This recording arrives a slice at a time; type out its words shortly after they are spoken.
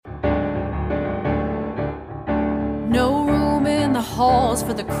the halls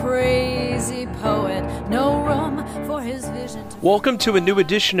for the crazy poet, no room for his vision to... Welcome to a new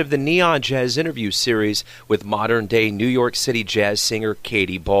edition of the Neon Jazz interview series with modern-day New York City jazz singer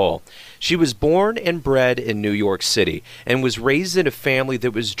Katie Ball. She was born and bred in New York City and was raised in a family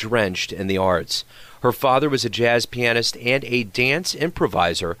that was drenched in the arts. Her father was a jazz pianist and a dance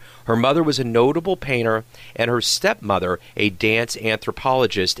improviser. Her mother was a notable painter, and her stepmother a dance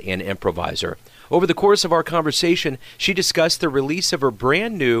anthropologist and improviser. Over the course of our conversation, she discussed the release of her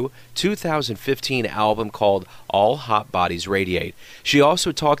brand new 2015 album called All Hot Bodies Radiate. She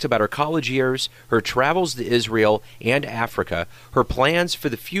also talked about her college years, her travels to Israel and Africa, her plans for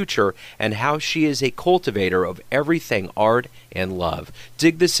the future, and how she is a cultivator of everything art and love.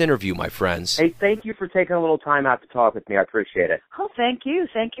 Dig this interview, my friends. Hey, thank you for taking a little time out to talk with me. I appreciate it. Oh, thank you.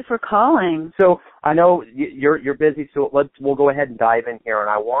 Thank you for calling. So I know you're busy, so we'll go ahead and dive in here. And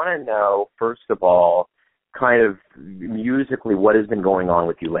I want to know, first of all, kind of musically, what has been going on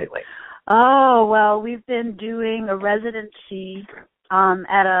with you lately? Oh, well, we've been doing a residency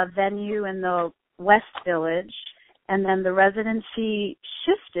at a venue in the West Village, and then the residency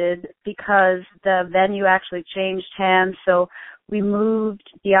shifted because the venue actually changed hands, so we moved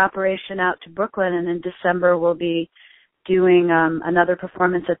the operation out to Brooklyn, and in December we'll be doing another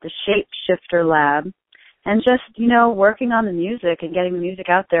performance at the Shapeshifter Lab, and just, working on the music and getting the music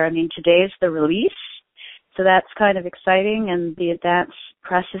out there. I mean, today's the release, so that's kind of exciting, and the advance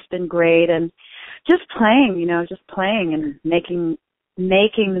press has been great, and just playing and making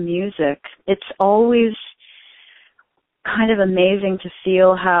the music. It's always kind of amazing to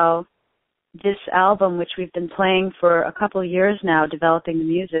feel how this album, which we've been playing for a couple of years now, developing the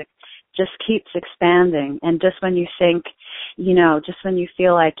music, just keeps expanding. And just when you think, just when you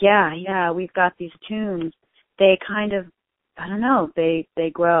feel like, yeah, we've got these tunes, they kind of, I don't know, they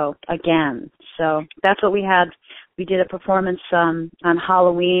grow again. So that's what we had. We did a performance on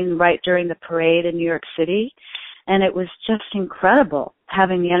Halloween right during the parade in New York City, and it was just incredible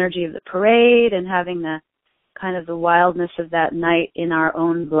having the energy of the parade and having the kind of the wildness of that night in our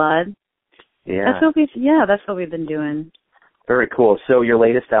own blood. Yeah. That's what we've been doing. Very cool. So your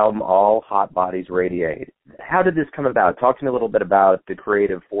latest album, All Hot Bodies Radiate. How did this come about? Talk to me a little bit about the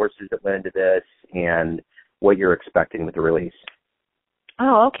creative forces that went into this and what you're expecting with the release.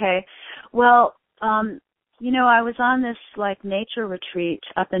 Oh, okay. Well, I was on this nature retreat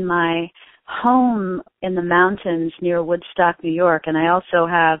up in my home in the mountains near Woodstock, New York, and I also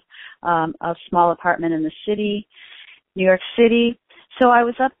have a small apartment in the city, New York City. So I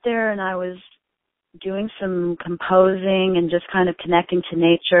was up there and I was doing some composing and just kind of connecting to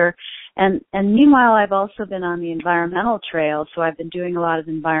nature. And meanwhile, I've also been on the environmental trail, so I've been doing a lot of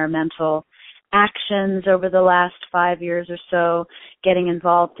environmental actions over the last 5 years or so, getting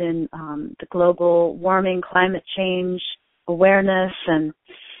involved in the global warming, climate change awareness, and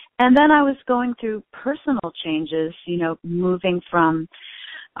then I was going through personal changes, moving from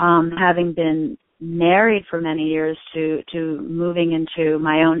having been married for many years to moving into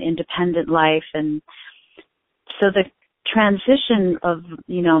my own independent life. And so the transition of,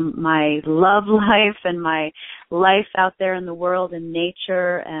 my love life and my life out there in the world in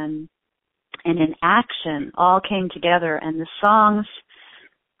nature and in action all came together, and the songs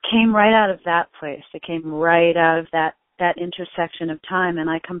came right out of that place. They came right out of that intersection of time, and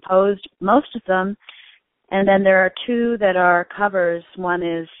I composed most of them. And then there are two that are covers. One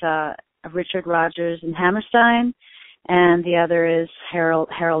is Richard Rodgers and Hammerstein, and the other is Harold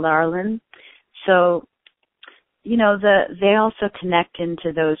Arlen. So, they also connect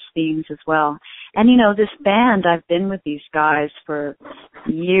into those themes as well. And, this band, I've been with these guys for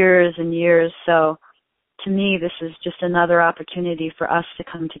years and years, so to me this is just another opportunity for us to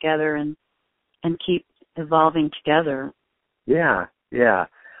come together and keep evolving together. Yeah.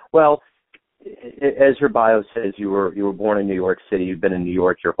 Well, as your bio says, you were born in New York City. You've been in New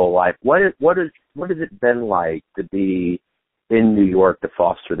York your whole life. What has it been like to be in New York to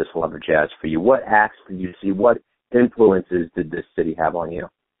foster this love of jazz for you? What acts did you see? What influences did this city have on you?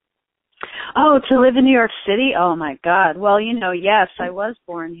 Oh, to live in New York City? Oh, my God. Well, yes, I was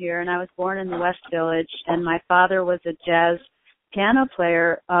born here, and I was born in the West Village, and my father was a jazz piano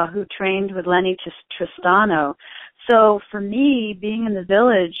player who trained with Lenny Tristano. So for me, being in the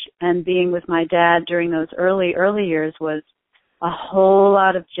Village and being with my dad during those early years was a whole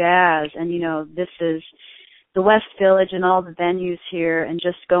lot of jazz. And, this is the West Village and all the venues here, and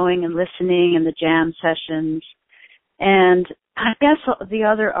just going and listening and the jam sessions. And I guess the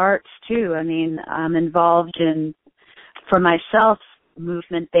other arts too. I mean, I'm involved in, for myself,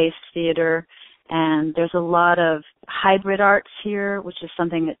 movement-based theater, and there's a lot of hybrid arts here, which is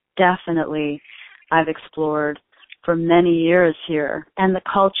something that definitely I've explored. for many years here, and the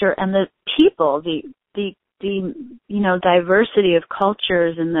culture and the people, the diversity of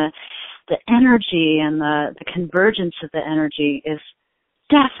cultures and the energy and the convergence of the energy is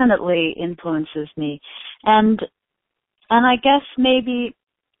definitely influences me. And I guess maybe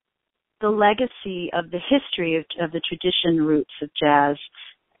the legacy of the history of the tradition roots of jazz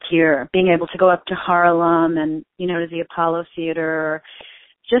here, being able to go up to Harlem and, to the Apollo Theater, or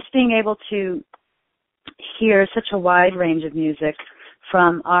just being able to hear such a wide range of music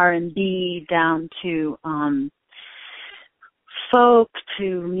from R&B down to folk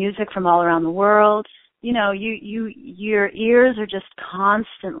to music from all around the world. Your ears are just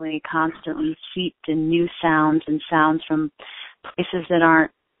constantly steeped in new sounds and sounds from places that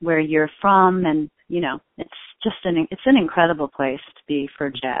aren't where you're from, and it's an incredible place to be for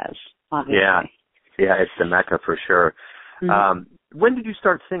jazz, obviously. Yeah, it's the Mecca for sure. Mm-hmm. When did you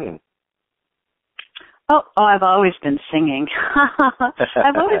start singing? Oh, I've always been singing.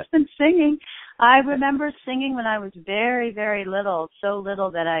 I've always been singing. I remember singing when I was very, very little, so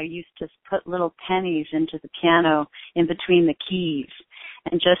little that I used to put little pennies into the piano in between the keys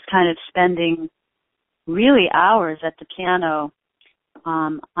and just kind of spending really hours at the piano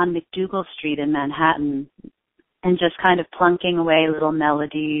on McDougal Street in Manhattan and just kind of plunking away little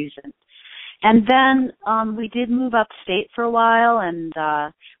melodies. And then we did move upstate for a while, and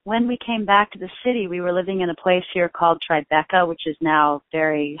when we came back to the city, we were living in a place here called Tribeca, which is now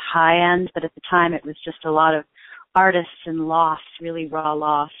very high-end, but at the time it was just a lot of artists and lofts, really raw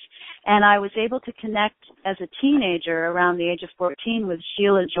lofts. And I was able to connect as a teenager around the age of 14 with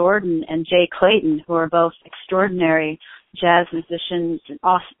Sheila Jordan and Jay Clayton, who are both extraordinary jazz musicians and,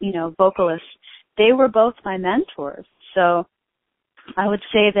 vocalists. They were both my mentors. So I would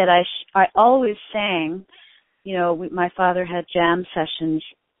say that I always sang. My father had jam sessions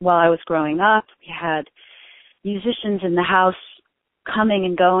while I was growing up. We had musicians in the house coming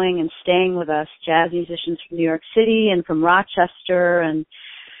and going and staying with us, jazz musicians from New York City and from Rochester, and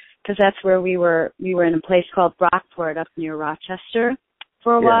because that's where we were in a place called Brockport up near Rochester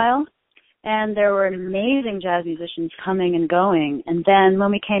for a while. And there were amazing jazz musicians coming and going. And then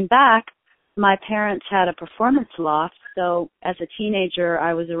when we came back, my parents had a performance loft. So as a teenager,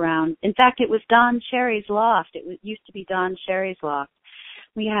 I was around. In fact, it was Don Cherry's loft. It used to be Don Cherry's loft.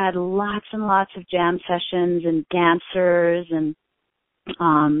 We had lots and lots of jam sessions and dancers and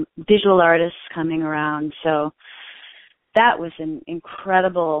visual artists coming around. So that was an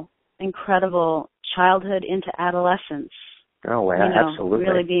incredible childhood into adolescence. Oh, wow, absolutely.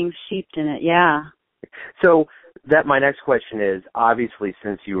 Really being steeped in it, yeah. So my next question is, obviously,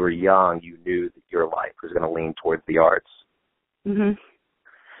 since you were young, you knew that your life was going to lean towards the arts. Mhm.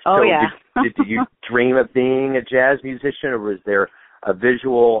 Oh, so yeah. Did you dream of being a jazz musician, or was there a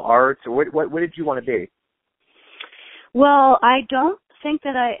visual arts, or what did you want to be? Well, I don't think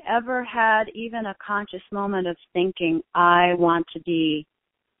that I ever had even a conscious moment of thinking I want to be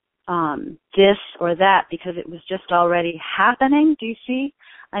this or that, because it was just already happening. Do you see?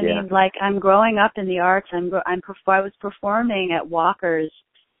 I mean, like, I'm growing up in the arts. I was performing at Walker's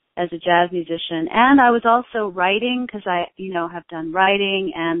as a jazz musician, and I was also writing, because I, have done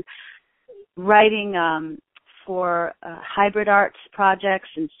writing for hybrid arts projects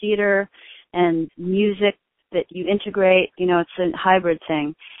and theater and music that you integrate. It's a hybrid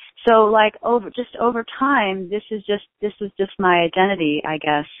thing. So, like, over time, this was just my identity, I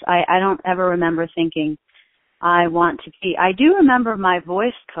guess. I don't ever remember thinking I want to be. I do remember my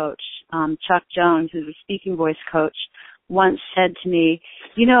voice coach, Chuck Jones, who's a speaking voice coach, once said to me,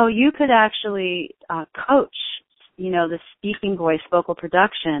 you could actually coach, the speaking voice vocal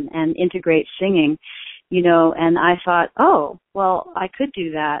production and integrate singing, and I thought, oh, well, I could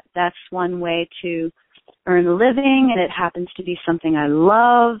do that. That's one way to earn a living, and it happens to be something I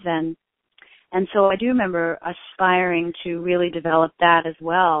love, and so I do remember aspiring to really develop that as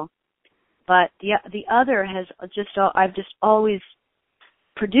well. But the other I've just always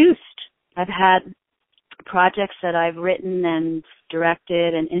produced. I've had projects that I've written and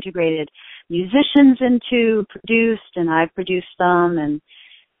directed and integrated musicians into, produced, and I've produced them, and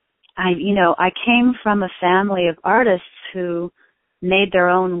I came from a family of artists who made their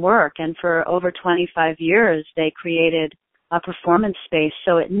own work, and for over 25 years they created a performance space.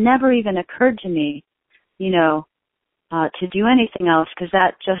 So it never even occurred to me, to do anything else, because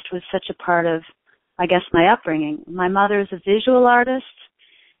that just was such a part of, I guess, my upbringing. My mother's a visual artist,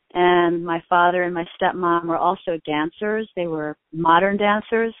 and my father and my stepmom were also dancers. They were modern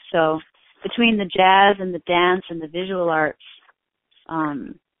dancers. So between the jazz and the dance and the visual arts,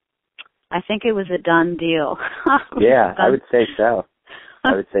 I think it was a done deal. Yeah, I would say so.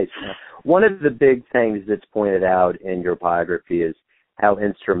 I would say so. One of the big things that's pointed out in your biography is how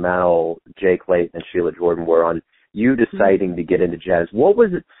instrumental Jay Clayton and Sheila Jordan were on you deciding to get into jazz. What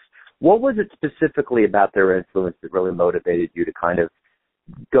was it specifically about their influence that really motivated you to kind of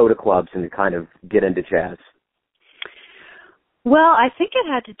go to clubs and to kind of get into jazz? Well, I think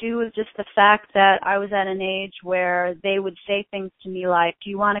it had to do with just the fact that I was at an age where they would say things to me like,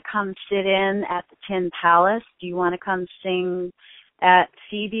 do you want to come sit in at the Tin Palace? Do you want to come sing at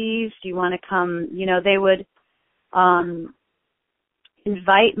Phoebe's? Do you want to come, they would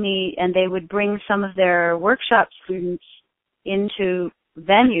invite me, and they would bring some of their workshop students into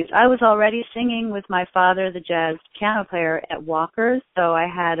venues. I was already singing with my father, the jazz piano player, at Walker's, so I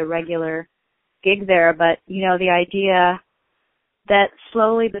had a regular gig there, but, the idea that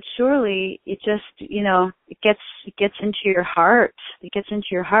slowly but surely it just, it gets into your heart. It gets into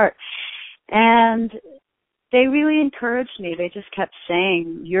your heart. And they really encouraged me. They just kept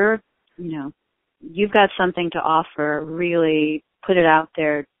saying, you've got something to offer, really put it out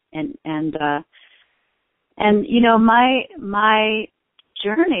there. And my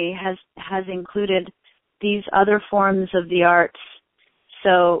journey has included these other forms of the arts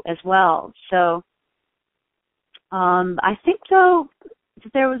as well. So I think, though,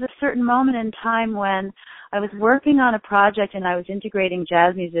 there was a certain moment in time when I was working on a project and I was integrating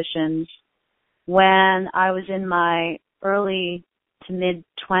jazz musicians when I was in my early to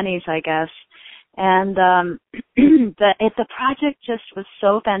mid-20s, I guess. And the project just was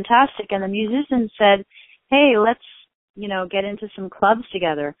so fantastic. And the musicians said, hey, let's, get into some clubs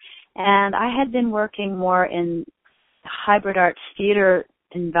together. And I had been working more in hybrid arts theater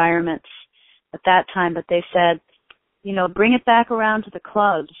environments at that time, but they said, bring it back around to the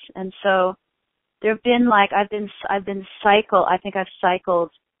clubs. And so there've been I think I've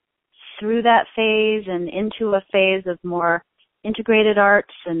cycled through that phase and into a phase of more integrated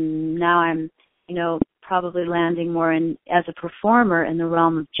arts, and now I'm, probably landing more as a performer in the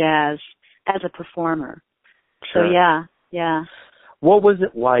realm of jazz as a performer. Sure. So yeah. What was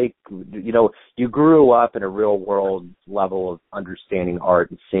it like, you grew up in a real world level of understanding art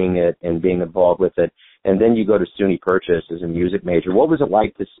and seeing it and being involved with it, and then you go to SUNY Purchase as a music major. What was it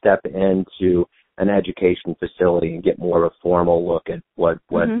like to step into an education facility and get more of a formal look at what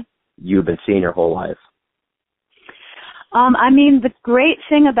you've been seeing your whole life? The great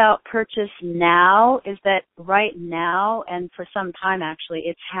thing about Purchase now is that right now, and for some time actually,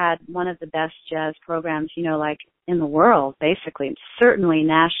 it's had one of the best jazz programs, in the world, basically, certainly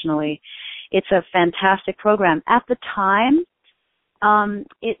nationally. It's a fantastic program. At the time,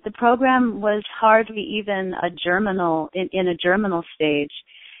 the program was hardly even in a germinal stage.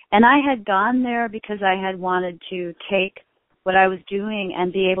 And I had gone there because I had wanted to take what I was doing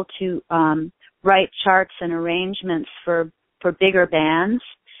and be able to write charts and arrangements for bigger bands,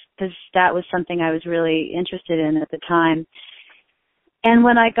 because that was something I was really interested in at the time. And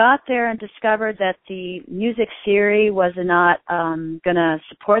when I got there and discovered that the music theory was not going to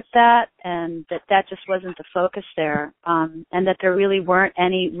support that, and that just wasn't the focus there, and that there really weren't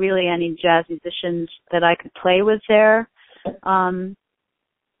any jazz musicians that I could play with there,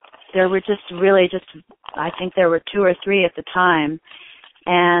 there were I think there were 2 or 3 at the time.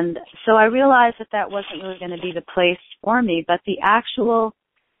 And so I realized that wasn't really going to be the place for me, but the actual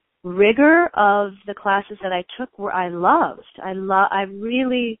rigor of the classes that I took I loved. I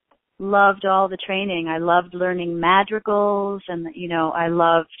really loved all the training. I loved learning madrigals, and I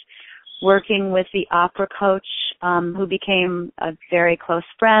loved working with the opera coach, who became a very close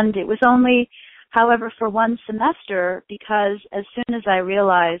friend. It was only, however, for one semester, because as soon as I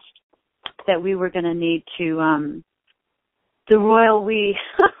realized that we were going to need to the royal we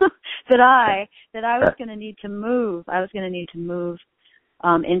that I was going to need to move. I was going to need to move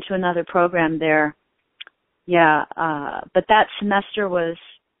into another program there. Yeah, but that semester was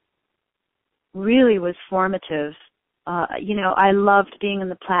formative. I loved being in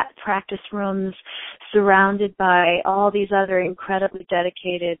the practice rooms, surrounded by all these other incredibly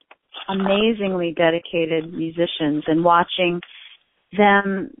dedicated, amazingly dedicated musicians, and watching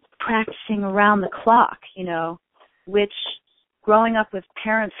them practicing around the clock, which, growing up with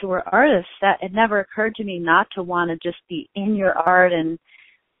parents who were artists, that it never occurred to me not to want to just be in your art and,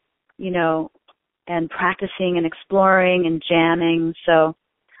 and practicing and exploring and jamming. So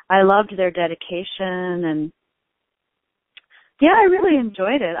I loved their dedication, and yeah, I really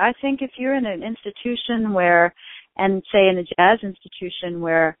enjoyed it. I think if you're in an institution and say in a jazz institution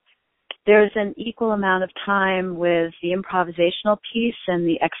where there's an equal amount of time with the improvisational piece and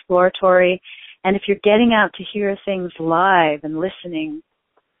the exploratory, and if you're getting out to hear things live and listening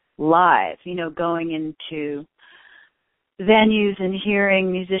live, going into venues and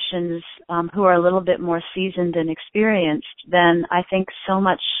hearing musicians who are a little bit more seasoned and experienced, then I think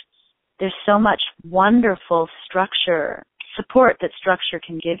there's so much wonderful support that structure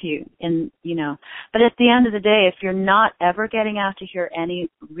can give you. But at the end of the day, if you're not ever getting out to hear any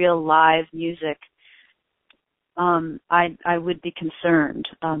real live music, I would be concerned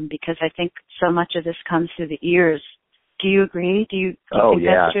because I think so much of this comes through the ears. Do you agree? Do you think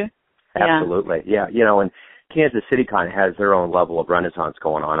that's true? Absolutely. Yeah. And Kansas City kind of has their own level of renaissance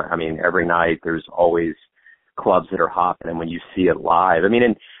going on. I mean, every night there's always clubs that are hopping, and when you see it live, I mean,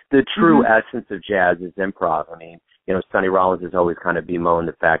 and the true essence of jazz is improv. I mean, Sonny Rollins has always kind of bemoaned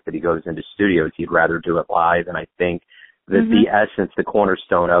the fact that he goes into studios. He'd rather do it live, and I think that the essence, the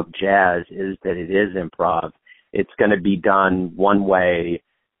cornerstone of jazz is that it is improv. It's going to be done one way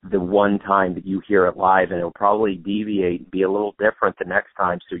the one time that you hear it live, and it'll probably deviate and be a little different the next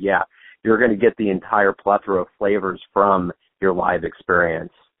time. So, yeah, you're going to get the entire plethora of flavors from your live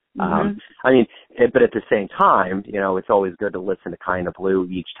experience. I mean, but at the same time, it's always good to listen to Kind of Blue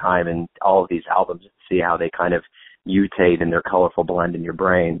each time and all of these albums and see how they kind of mutate in their colorful blend in your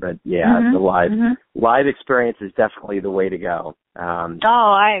brain. But yeah, the live experience is definitely the way to go.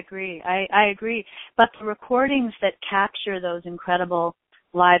 I agree. I agree. But the recordings that capture those incredible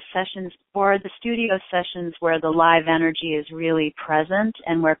live sessions, or the studio sessions where the live energy is really present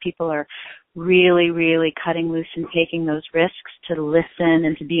and where people are really, really cutting loose and taking those risks to listen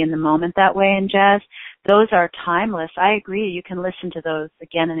and to be in the moment that way in jazz, those are timeless. I agree. You can listen to those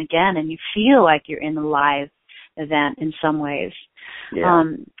again and again, and you feel like you're in a live event in some ways. Yeah.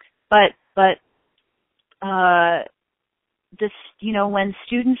 But this, when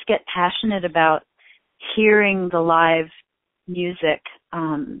students get passionate about hearing the live music,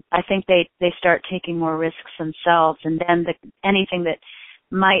 I think they start taking more risks themselves, and then anything that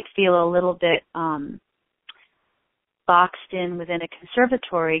might feel a little bit boxed in within a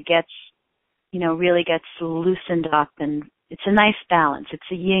conservatory really gets loosened up, and it's a nice balance.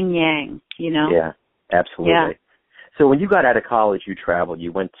 It's a yin-yang, Yeah, absolutely. Yeah. So when you got out of college, you traveled.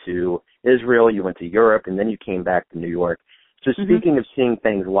 You went to Israel, you went to Europe, and then you came back to New York. So speaking of seeing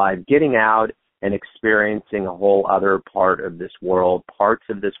things live, getting out and experiencing a whole other parts of this world,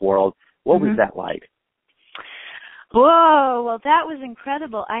 what was that like? Whoa, well, that was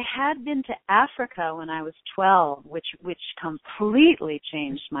incredible. I had been to Africa when I was 12, which completely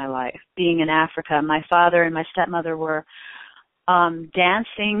changed my life, being in Africa. My father and my stepmother were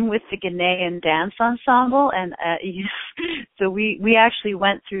dancing with the Ghanaian dance ensemble, and so we actually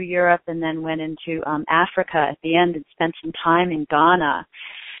went through Europe and then went into Africa at the end and spent some time in Ghana.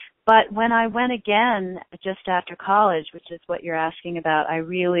 But when I went again just after college, which is what you're asking about, I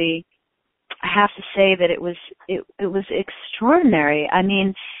have to say that it was extraordinary. I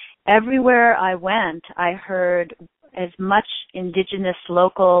mean, everywhere I went, I heard as much indigenous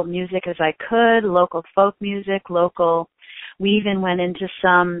local music as I could, local folk music, we even went into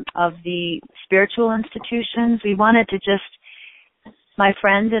some of the spiritual institutions. We wanted to my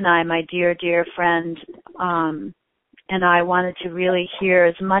friend and I, my dear, dear friend, and I wanted to really hear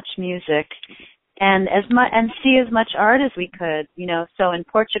as much music and see as much art as we could, So in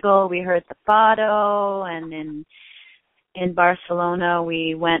Portugal, we heard the fado, and in Barcelona,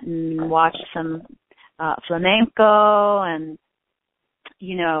 we went and watched some flamenco, and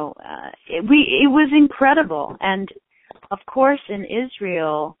it was incredible. And of course, in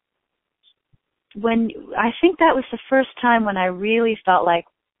Israel, I think that was the first time when I really felt like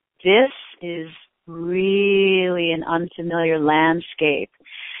this is really an unfamiliar landscape,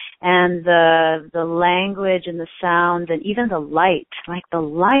 and the language and the sound and even the light, like the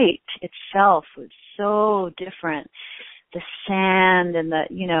light itself was so different, the sand and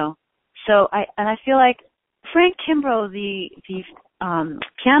so I feel like Frank Kimbrough, the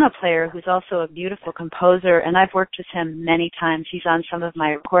piano player, who's also a beautiful composer, and I've worked with him many times. He's on some of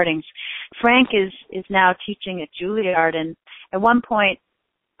my recordings. Frank is now teaching at Juilliard, and at one point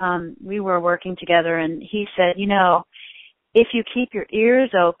we were working together, and he said, if you keep your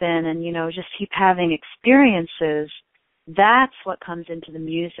ears open and, just keep having experiences, that's what comes into the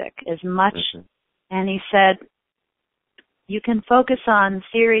music as much. And he said, you can focus on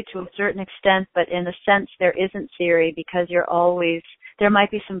theory to a certain extent, but in a sense there isn't theory, because there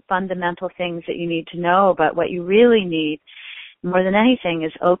might be some fundamental things that you need to know, but what you really need more than anything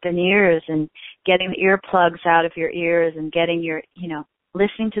is open ears and getting the earplugs out of your ears and getting your,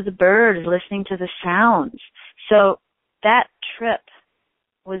 listening to the birds, listening to the sounds. So that trip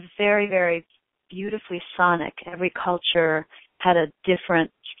was very, very beautifully sonic. Every culture had a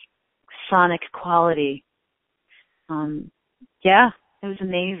different sonic quality. It was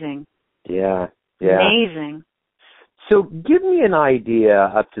amazing. Yeah. Amazing. So give me an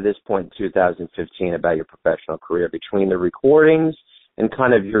idea up to this point in 2015 about your professional career between the recordings and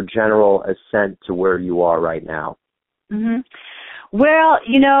kind of your general ascent to where you are right now. Mm-hmm. Well,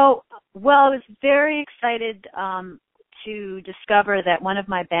 I was very excited to discover that one of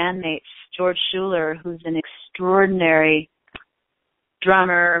my bandmates, George Schuler, who's an extraordinary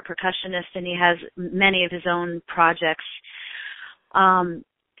drummer, percussionist, and he has many of his own projects,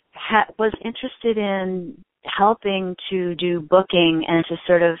 was interested in helping to do booking and to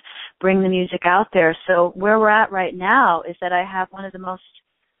sort of bring the music out there. So where we're at right now is that I have one of the most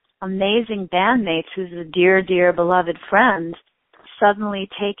amazing bandmates who's a dear, dear beloved friend suddenly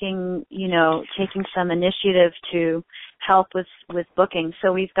taking some initiative to help with booking.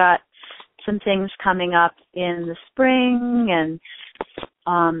 So we've got some things coming up in the spring and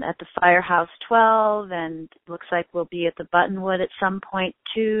at the Firehouse 12, and looks like we'll be at the Buttonwood at some point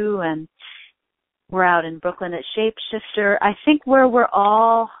too, and we're out in Brooklyn at Shapeshifter. I think where we're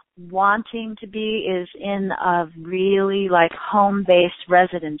all wanting to be is in a really like home-based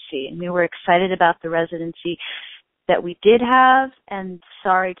residency. And we were excited about the residency that we did have, and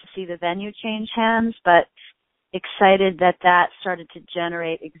sorry to see the venue change hands, but excited that started to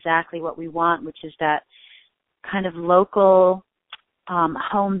generate exactly what we want, which is that kind of local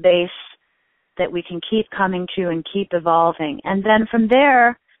home base that we can keep coming to and keep evolving. And then from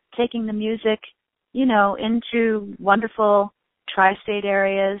there, taking the music, into wonderful tri-state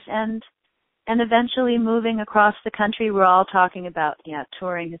areas and eventually moving across the country. We're all talking about,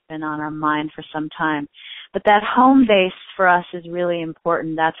 touring has been on our mind for some time. But that home base for us is really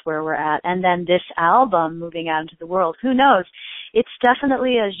important. That's where we're at. And then this album, moving out into the world, who knows? It's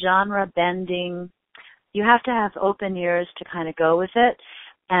definitely a genre-bending. You have to have open ears to kind of go with it.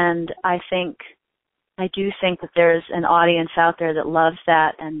 And I do think that there's an audience out there that loves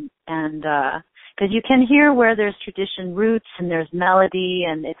that, and because you can hear where there's tradition roots and there's melody,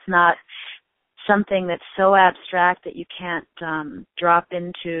 and it's not something that's so abstract that you can't drop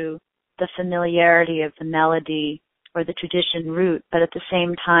into the familiarity of the melody or the tradition root, but at the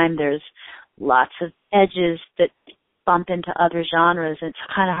same time there's lots of edges that bump into other genres, and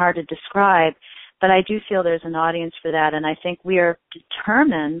it's kind of hard to describe, but I do feel there's an audience for that, and I think we are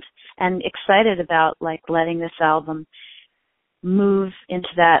determined and excited about letting this album move into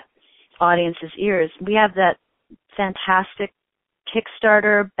that audience's ears. We have that fantastic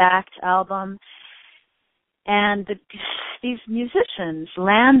Kickstarter-backed album, and these musicians,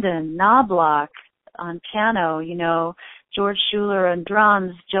 Landon, Knobloch on piano, George Schuler on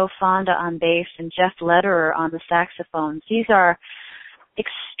drums, Joe Fonda on bass, and Jeff Lederer on the saxophones. These are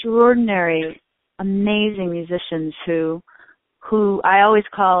extraordinary, amazing musicians who I always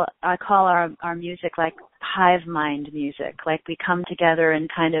call our music like hive mind music. Like we come together and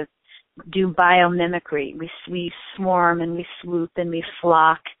kind of do biomimicry. We swarm and we swoop and we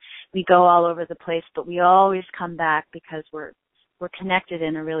flock. We go all over the place, but we always come back because we're connected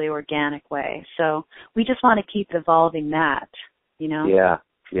in a really organic way. So we just want to keep evolving that, Yeah,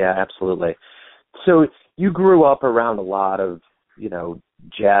 absolutely. So you grew up around a lot of,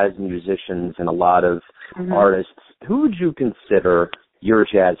 jazz musicians and a lot of artists. Who would you consider your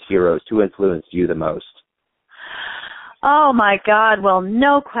jazz heroes? Who influenced you the most? Oh, my God. Well,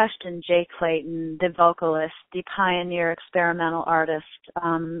 no question, Jay Clayton, the vocalist, the pioneer experimental artist.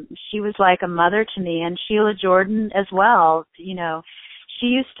 She was like a mother to me, and Sheila Jordan as well. She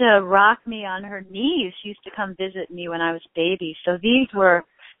used to rock me on her knees. She used to come visit me when I was a baby. So these were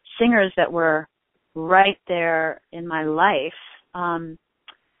singers that were right there in my life.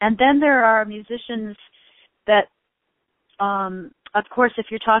 And then there are musicians that, of course, if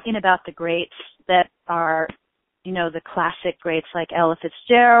you're talking about the greats that are, the classic greats like Ella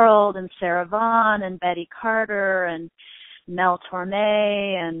Fitzgerald and Sarah Vaughan and Betty Carter and Mel Torme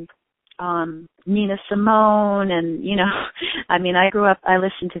and Nina Simone and, I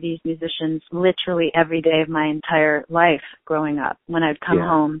listened to these musicians literally every day of my entire life growing up when I'd come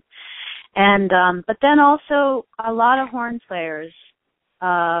home. And, but then also a lot of horn players,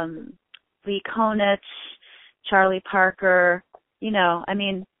 Lee Konitz, Charlie Parker,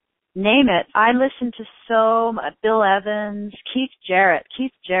 name it. I listened to Bill Evans, Keith Jarrett.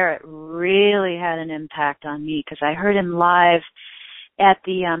 Keith Jarrett really had an impact on me because I heard him live at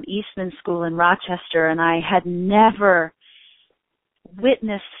the Eastman School in Rochester, and I had never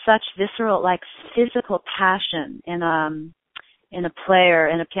witnessed such visceral, physical passion in a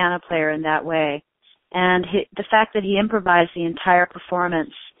piano player in that way. And the fact that he improvised the entire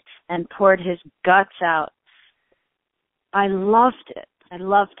performance and poured his guts out, I loved it.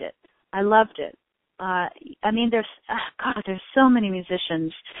 There's so many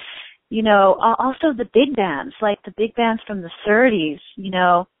musicians. Also the big bands, like the big bands from the 30s,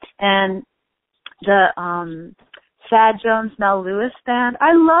 and the Thad Jones, Mel Lewis band.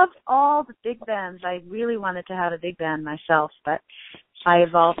 I loved all the big bands. I really wanted to have a big band myself, but I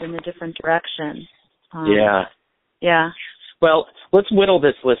evolved in a different direction. Yeah. Well, let's whittle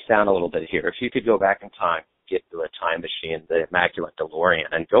this list down a little bit here. If you could go back in time, get to a time machine, the Immaculate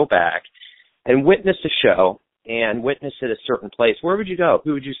DeLorean, and go back and witness a show and witness it at a certain place, where would you go?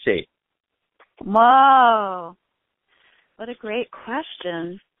 Who would you see? Whoa. What a great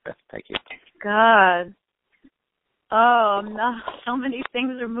question. Thank you. God. Oh, no, so many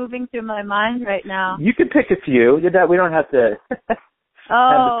things are moving through my mind right now. You can pick a few. We don't have to have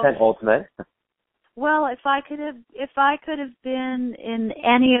the penultimate. Well, if I could have been in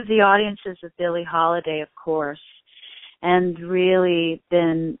any of the audiences of Billie Holiday, of course, and really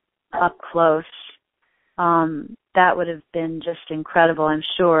been up close, that would have been just incredible, I'm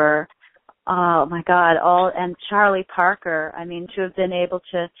sure. Oh my God! And Charlie Parker. I mean, to have been able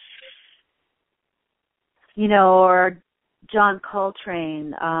to, or John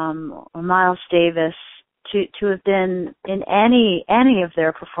Coltrane, or Miles Davis, to have been in any of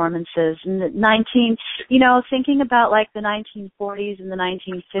their performances in the thinking about like the 1940s and the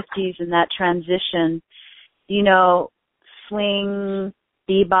 1950s and that transition, swing,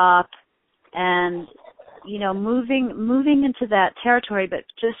 bebop, and moving into that territory, but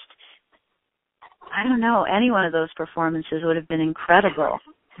just I don't know, any one of those performances would have been incredible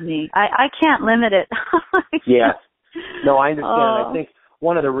to me. I can't limit it. Yeah. No, I understand. I think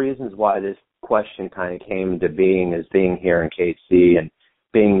one of the reasons why this question kind of came into being is being here in KC and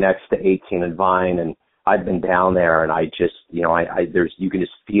being next to 18 and Vine, and I've been down there, and I just, you can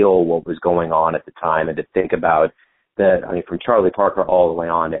just feel what was going on at the time, and to think about that, from Charlie Parker all the way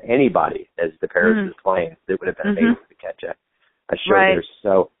on to anybody as the Paris was playing, it would have been amazing to catch a show there.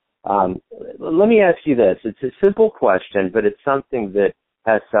 So let me ask you this. It's a simple question, but it's something that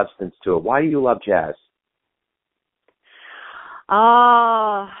has substance to it. Why do you love jazz?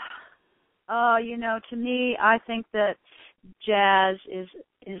 To me, I think that jazz is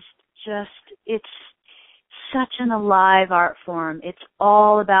just, it's such an alive art form. It's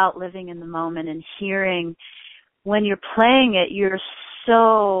all about living in the moment and hearing. When you're playing it, you're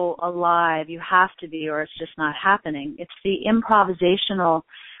so alive. You have to be, or it's just not happening. It's the improvisational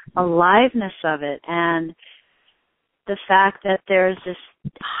aliveness of it, and the fact that there's this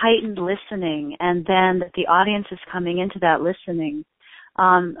heightened listening, and then that the audience is coming into that listening.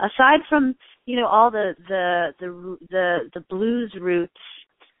 Aside from all the blues roots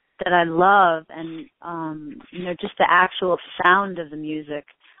that I love, and just the actual sound of the music,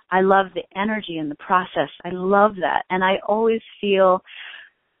 I love the energy and the process. I love that, and I always feel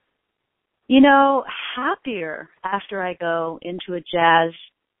happier after I go into a jazz.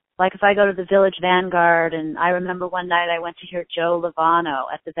 Like if I go to the Village Vanguard, and I remember one night I went to hear Joe Lovano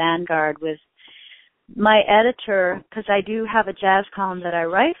at the Vanguard with my editor, because I do have a jazz column that I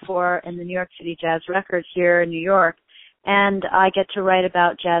write for in the New York City Jazz Record here in New York, and I get to write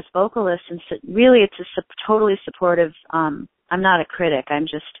about jazz vocalists, and really it's a totally supportive, I'm not a critic, I'm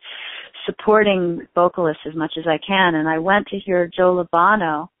just supporting vocalists as much as I can, and I went to hear Joe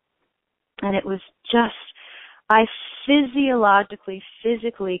Lovano, and it was just, I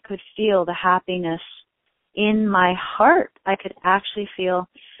physically could feel the happiness in my heart. I could actually feel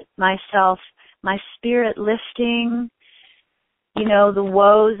myself, my spirit lifting, the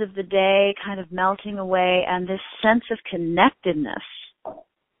woes of the day kind of melting away, and this sense of connectedness,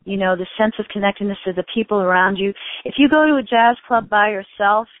 the sense of connectedness to the people around you. If you go to a jazz club by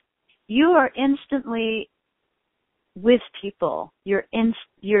yourself, you are instantly with people.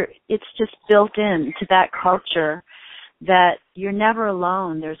 It's just built into that culture that you're never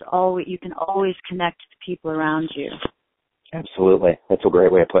alone. You can always connect to the people around you. Absolutely. That's a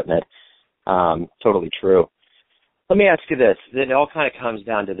great way of putting it. Totally true. Let me ask you this. It all kind of comes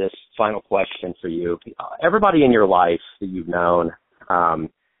down to this final question for you. Everybody in your life that you've known,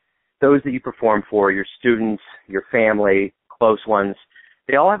 those that you perform for, your students, your family, close ones,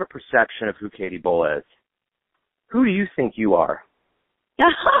 they all have a perception of who Katie Bull is. Who do you think you are?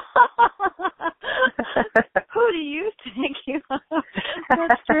 Who do you think you are?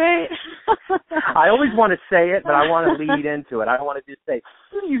 That's great. I always want to say it, but I want to lead into it. I don't want to just say,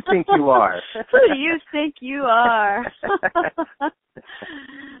 who do you think you are? Who do you think you are?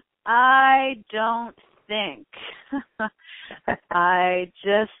 I don't think. I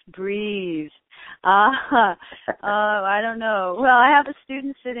just breathe. I don't know. Well, I have a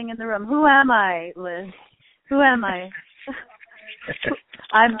student sitting in the room. Who am I, Liz? Who am I?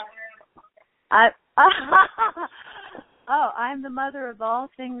 Oh, I'm the mother of all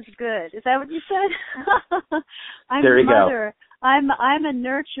things good. Is that what you said? I'm There the you go. mother. I'm a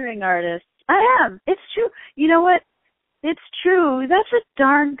nurturing artist. I am. It's true. You know what? It's true. That's a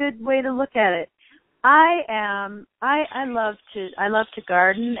darn good way to look at it. I love to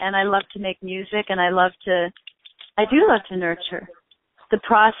garden, and I love to make music, and I do love to nurture. The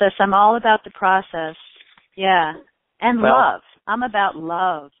process. I'm all about the process. Yeah. And love. I'm about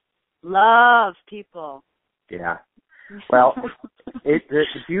love. Love people. Yeah. Well, the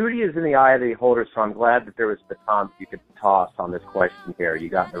beauty is in the eye of the beholder, so I'm glad that there was batons you could toss on this question here. You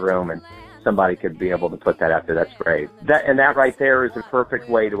got in the room and somebody could be able to put that out there. That's great. That right there is a perfect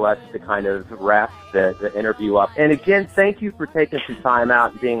way to us to kind of wrap the interview up. And again, thank you for taking some time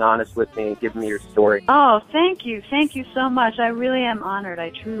out and being honest with me and giving me your story. Oh, thank you. Thank you so much. I really am honored.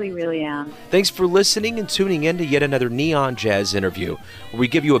 I truly, really am. Thanks for listening and tuning in to yet another Neon Jazz interview, where we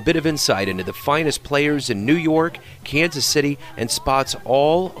give you a bit of insight into the finest players in New York, Kansas City, and spots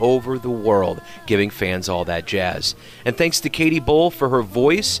all over the world, giving fans all that jazz. And thanks to Katie Bull for her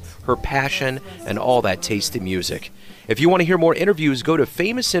voice, her passion, and all that taste in music. If you want to hear more interviews, go to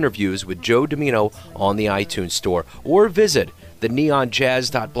Famous Interviews with Joe Domino on the iTunes Store, or visit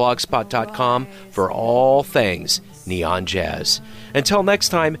theneonjazz.blogspot.com for all things neon jazz. Until next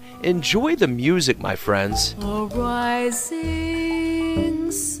time, enjoy the music, my friends. A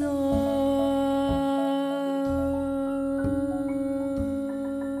rising sun.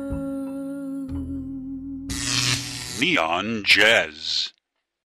 Neon Jazz.